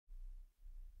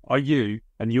Are you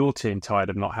and your team tired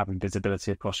of not having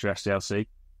visibility across your SDLC?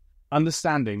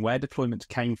 Understanding where deployments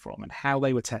came from and how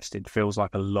they were tested feels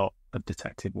like a lot of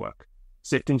detective work.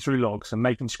 Sifting through logs and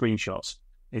making screenshots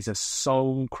is a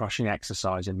soul-crushing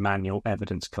exercise in manual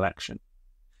evidence collection.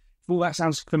 If all that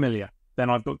sounds familiar, then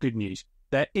I've got good news.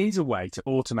 There is a way to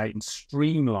automate and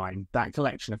streamline that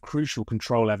collection of crucial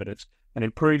control evidence and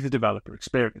improve the developer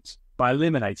experience by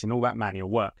eliminating all that manual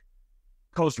work.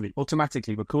 Kosli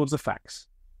automatically records the facts.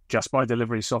 Just by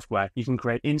delivering software, you can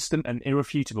create instant and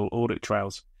irrefutable audit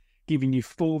trails, giving you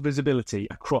full visibility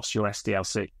across your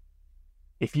SDLC.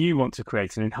 If you want to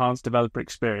create an enhanced developer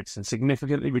experience and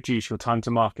significantly reduce your time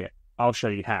to market, I'll show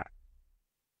you how.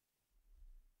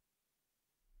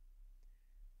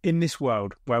 In this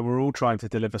world where we're all trying to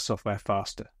deliver software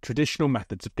faster, traditional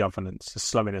methods of governance are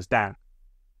slowing us down.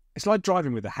 It's like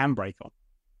driving with a handbrake on.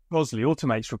 Kosli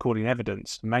automates recording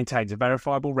evidence and maintains a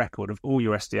verifiable record of all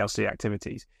your SDLC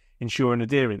activities, ensuring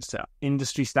adherence to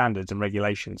industry standards and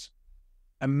regulations.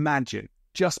 Imagine,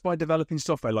 just by developing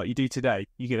software like you do today,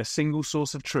 you get a single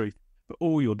source of truth for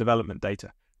all your development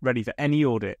data, ready for any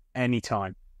audit,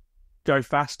 anytime. Go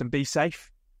fast and be safe?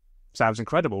 Sounds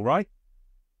incredible, right?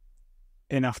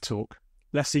 Enough talk.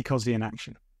 Let's see Kosli in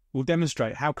action. We'll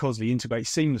demonstrate how Kosli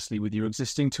integrates seamlessly with your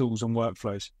existing tools and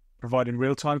workflows, providing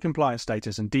real-time compliance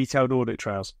status and detailed audit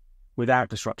trails without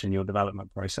disrupting your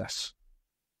development process.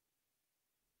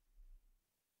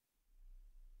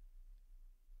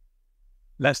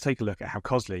 Let's take a look at how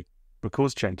Kosli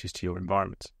records changes to your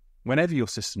environment. Whenever your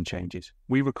system changes,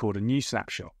 we record a new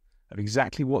snapshot of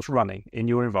exactly what's running in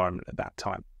your environment at that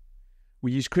time.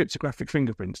 We use cryptographic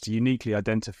fingerprints to uniquely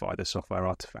identify the software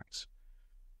artifacts.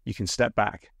 You can step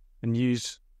back and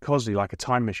use Kosli like a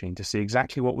time machine to see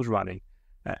exactly what was running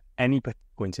at any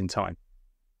point in time.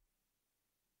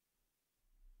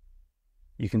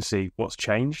 You can see what's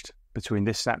changed between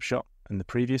this snapshot and the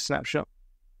previous snapshot.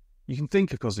 You can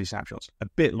think of Kosli snapshots a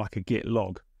bit like a Git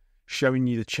log, showing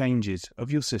you the changes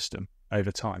of your system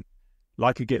over time.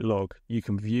 Like a Git log, you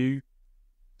can view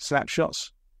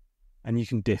snapshots and you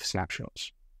can diff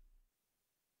snapshots.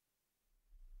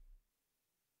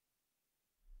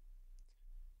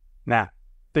 Now,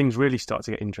 things really start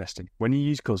to get interesting when you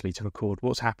use Kosli to record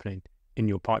what's happening in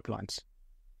your pipelines.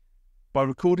 By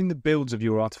recording the builds of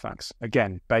your artifacts,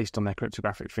 again, based on their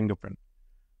cryptographic fingerprint,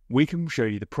 we can show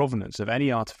you the provenance of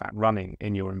any artifact running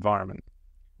in your environment.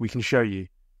 We can show you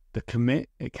the commit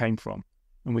it came from,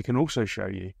 and we can also show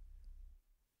you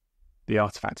the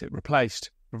artifact it replaced,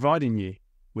 providing you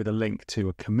with a link to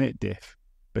a commit diff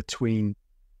between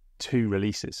two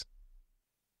releases.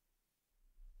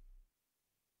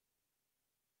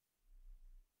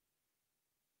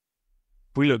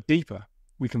 If we look deeper,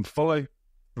 we can follow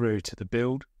through to the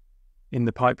build in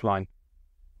the pipeline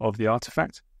of the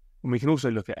artifact, and we can also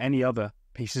look at any other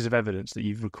pieces of evidence that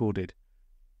you've recorded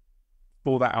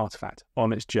for that artifact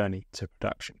on its journey to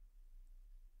production.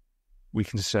 We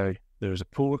can say there is a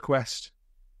pull request.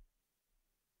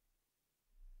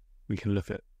 We can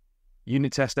look at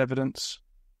unit test evidence,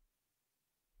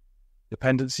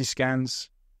 dependency scans,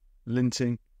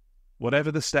 linting,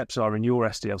 whatever the steps are in your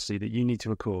SDLC that you need to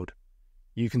record.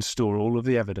 You can store all of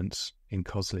the evidence in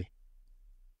Kosli.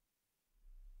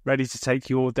 Ready to take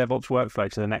your DevOps workflow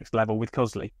to the next level with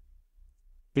Kosli?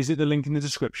 Visit the link in the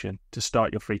description to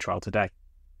start your free trial today.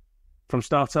 From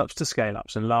startups to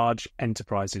scale-ups and large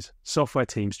enterprises, software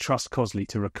teams trust Kosli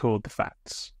to record the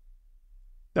facts.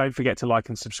 Don't forget to like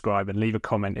and subscribe and leave a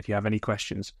comment if you have any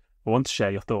questions or want to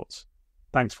share your thoughts.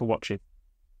 Thanks for watching.